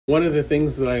One of the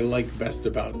things that I like best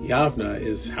about Yavneh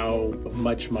is how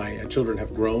much my children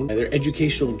have grown. Their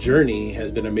educational journey has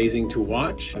been amazing to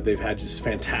watch. They've had just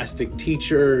fantastic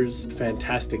teachers,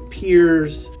 fantastic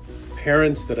peers,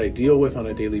 parents that I deal with on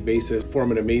a daily basis,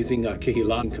 form an amazing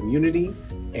kehilah community.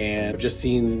 And I've just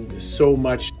seen so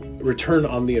much return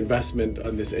on the investment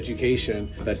on this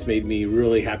education that's made me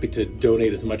really happy to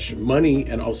donate as much money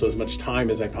and also as much time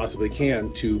as I possibly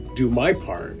can to do my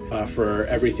part for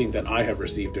everything that I have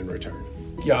received in return.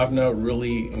 Yavneh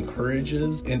really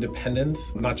encourages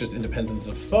independence, not just independence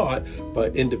of thought,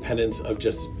 but independence of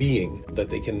just being, that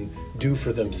they can do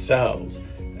for themselves.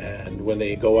 And when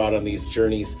they go out on these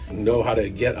journeys, know how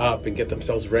to get up and get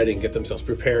themselves ready and get themselves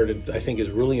prepared, and I think is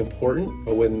really important.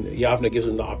 But when Yavneh gives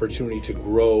them the opportunity to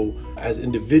grow as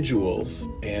individuals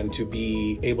and to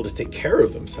be able to take care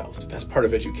of themselves, that's part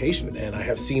of education. And I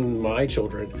have seen my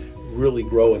children really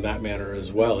grow in that manner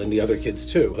as well, and the other kids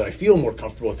too. That I feel more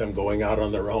comfortable with them going out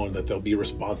on their own, that they'll be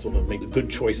responsible, they'll make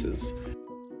good choices.